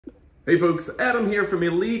Hey folks, Adam here from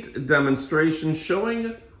Elite Demonstration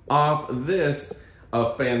showing off this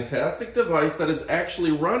fantastic device that is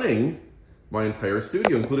actually running my entire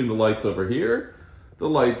studio, including the lights over here, the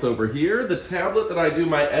lights over here, the tablet that I do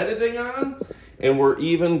my editing on, and we're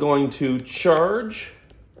even going to charge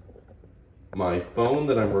my phone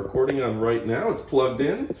that I'm recording on right now. It's plugged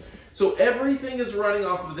in. So everything is running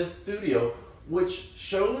off of this studio, which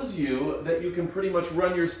shows you that you can pretty much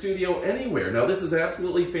run your studio anywhere. Now this is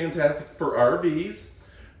absolutely fantastic for RVs,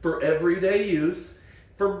 for everyday use,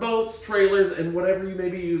 for boats, trailers, and whatever you may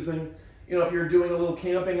be using. You know, if you're doing a little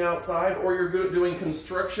camping outside or you're doing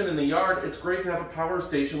construction in the yard, it's great to have a power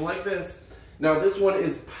station like this. Now this one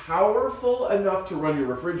is powerful enough to run your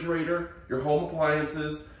refrigerator, your home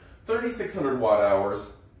appliances, 3,600 watt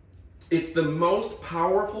hours. It's the most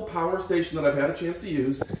powerful power station that I've had a chance to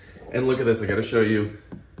use. And look at this, I gotta show you.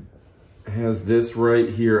 It has this right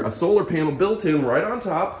here, a solar panel built in right on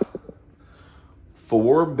top,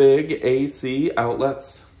 4 big AC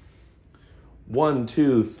outlets, 1,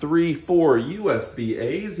 2, 3, 4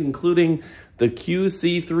 USB-A's, including the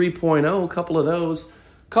QC 3.0, a couple of those,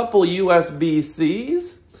 couple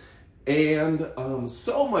USB-C's, and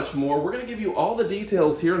so much more. We're gonna give you all the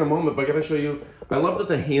details here in a moment, but I gotta show you, I love that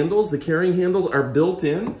the handles, the carrying handles are built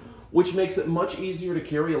in, which makes it much easier to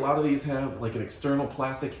carry. A lot of these have like an external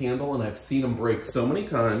plastic handle, and I've seen them break so many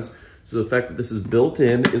times. So the fact that this is built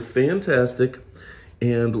in is fantastic.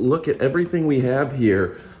 And look at everything we have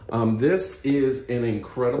here. This is an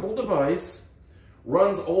incredible device,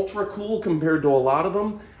 runs ultra cool compared to a lot of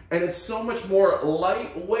them, and it's so much more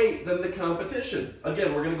lightweight than the competition.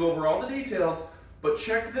 Again, we're gonna go over all the details, but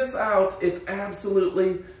check this out. It's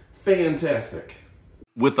absolutely fantastic.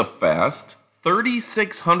 With a fast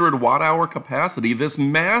 3,600 watt hour capacity, this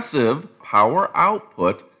massive power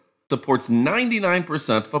output supports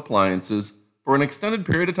 99% of appliances for an extended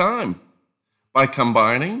period of time. By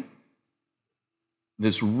combining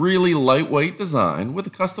this really lightweight design with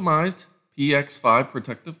a customized PX5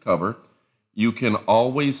 protective cover, you can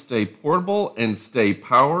always stay portable and stay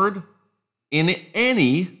powered in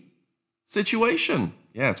any situation.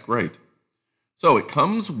 Yeah, it's great. So it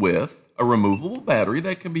comes with a removable battery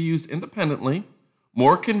that can be used independently,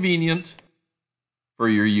 more convenient for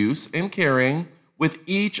your use and carrying. With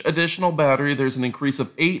each additional battery, there's an increase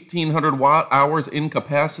of 1,800 watt hours in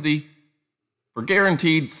capacity for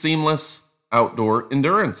guaranteed seamless outdoor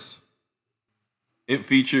endurance. It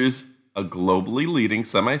features a globally leading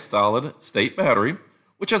semi-solid state battery,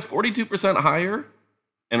 which has 42% higher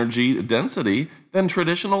energy density than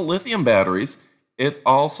traditional lithium batteries. It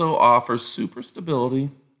also offers super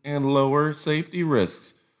stability and lower safety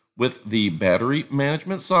risks. With the battery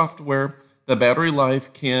management software, the battery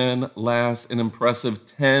life can last an impressive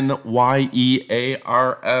 10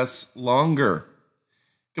 years longer.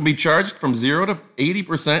 It can be charged from 0 to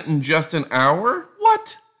 80% in just an hour?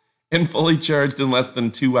 What? And fully charged in less than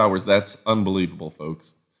 2 hours. That's unbelievable,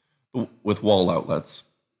 folks. With wall outlets.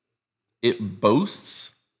 It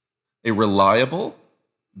boasts a reliable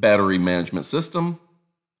battery management system,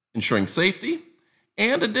 ensuring safety.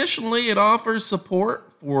 And additionally, it offers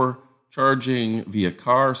support for charging via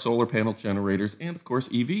car, solar panel generators, and of course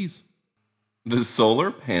EVs. The solar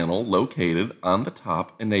panel located on the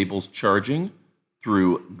top enables charging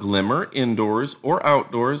through glimmer indoors or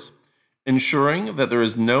outdoors, ensuring that there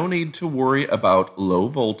is no need to worry about low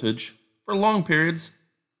voltage for long periods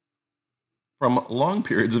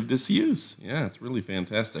of disuse. Yeah, it's really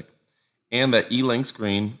fantastic. And that E-Link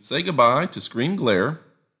screen, say goodbye to screen glare.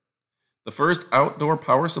 The first outdoor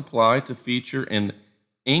power supply to feature an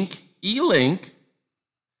ink E-Link.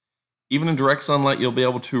 Even in direct sunlight, you'll be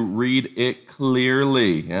able to read it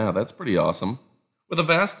clearly. Yeah, that's pretty awesome. With a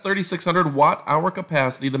vast 3,600 watt hour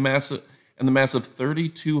capacity, the massive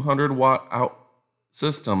 3,200 watt out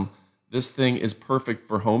system, this thing is perfect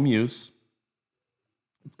for home use.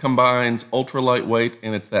 It combines ultra lightweight,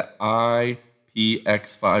 and it's that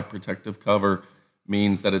IPX5 protective cover,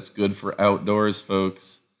 means that it's good for outdoors,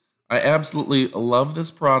 folks. I absolutely love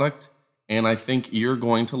this product, and I think you're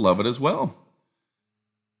going to love it as well.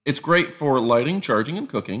 It's great for lighting, charging, and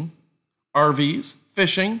cooking, RVs,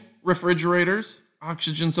 fishing, refrigerators,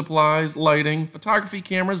 oxygen supplies, lighting, photography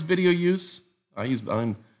cameras, video use. I use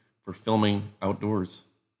mine for filming outdoors,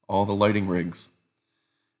 all the lighting rigs.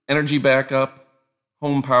 Energy backup,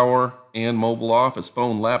 home power, and mobile office,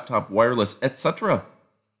 phone, laptop, wireless, etc.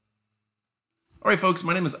 All right, folks,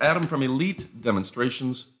 my name is Adam from Elite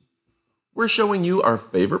Demonstrations. We're showing you our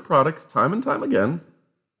favorite products time and time again,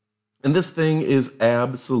 and this thing is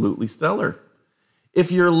absolutely stellar.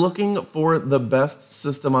 If you're looking for the best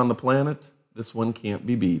system on the planet, this one can't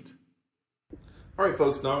be beat. All right,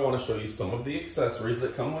 folks, now I want to show you some of the accessories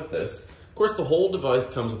that come with this. Of course, the whole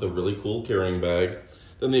device comes with a really cool carrying bag.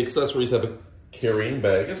 Then the accessories have a carrying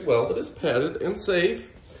bag as well that is padded and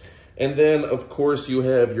safe. And then, of course, you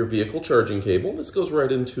have your vehicle charging cable. This goes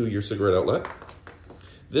right into your cigarette outlet.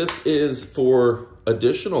 This is for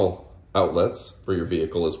additional outlets for your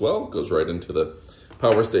vehicle as well. It goes right into the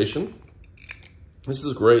power station. This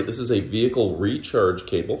is great. This is a vehicle recharge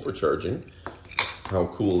cable for charging. How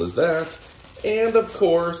cool is that? And of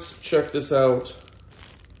course, check this out.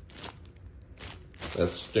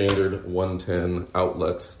 That's standard 110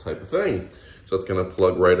 outlet type of thing. So it's gonna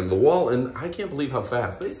plug right into the wall, and I can't believe how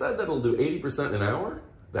fast. They said that it'll do 80% in an hour.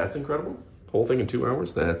 That's incredible. Whole thing in 2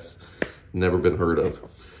 hours, that's never been heard of.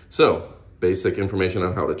 So, basic information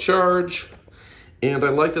on how to charge. And I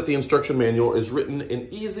like that the instruction manual is written in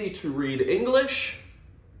easy to read English,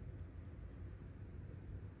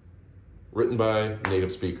 written by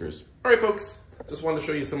native speakers. All right, folks, just wanted to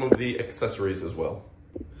show you some of the accessories as well.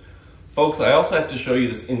 Folks, I also have to show you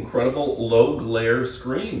this incredible low glare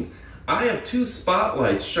screen. I have 2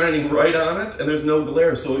 spotlights shining right on it, and there's no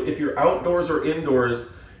glare. So if you're outdoors or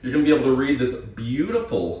indoors, you're gonna be able to read this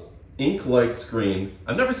beautiful ink-like screen.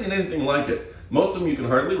 I've never seen anything like it. Most of them you can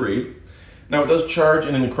hardly read. Now it does charge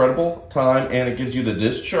in an incredible time, and it gives you the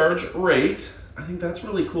discharge rate. I think that's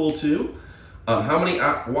really cool too. How many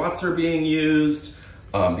watts are being used,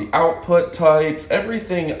 the output types,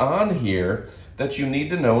 everything on here that you need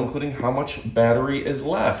to know, including how much battery is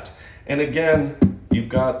left. And again, you've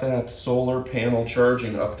got that solar panel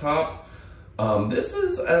charging up top. This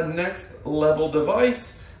is a next level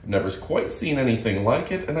device. I've never quite seen anything like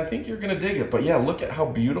it, and I think you're gonna dig it. But yeah, look at how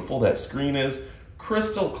beautiful that screen is.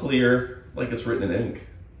 Crystal clear, like it's written in ink.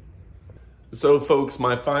 So folks,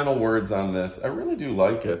 my final words on this, I really do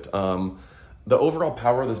like it. The overall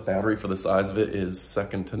power of this battery for the size of it is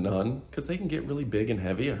second to none, because they can get really big and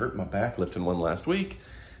heavy. I hurt my back lifting one last week.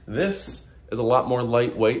 This is a lot more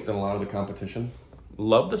lightweight than a lot of the competition.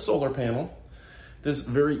 Love the solar panel. This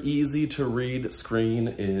very easy to read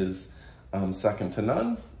screen is second to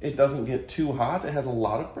none. It doesn't get too hot. It has a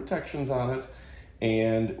lot of protections on it.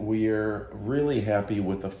 And we're really happy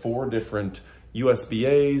with the 4 different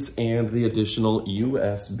USB-A's and the additional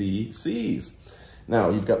USB-C's. Now,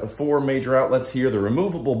 you've got the 4 major outlets here, the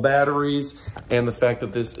removable batteries, and the fact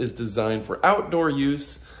that this is designed for outdoor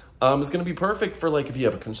use is gonna be perfect for, like, if you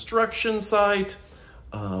have a construction site,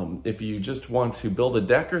 if you just want to build a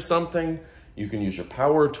deck or something, you can use your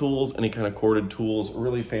power tools, any kind of corded tools,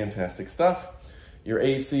 really fantastic stuff. Your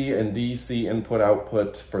AC and DC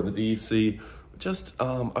input-output for the DC, just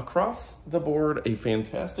across the board, a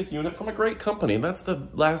fantastic unit from a great company. And that's the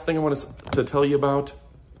last thing I want to tell you about,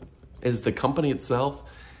 is the company itself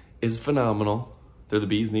is phenomenal. They're the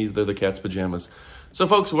bee's knees, they're the cat's pajamas. So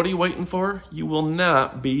folks, what are you waiting for? You will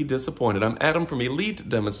not be disappointed. I'm Adam from Elite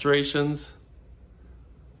Demonstrations.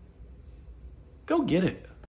 Go get it.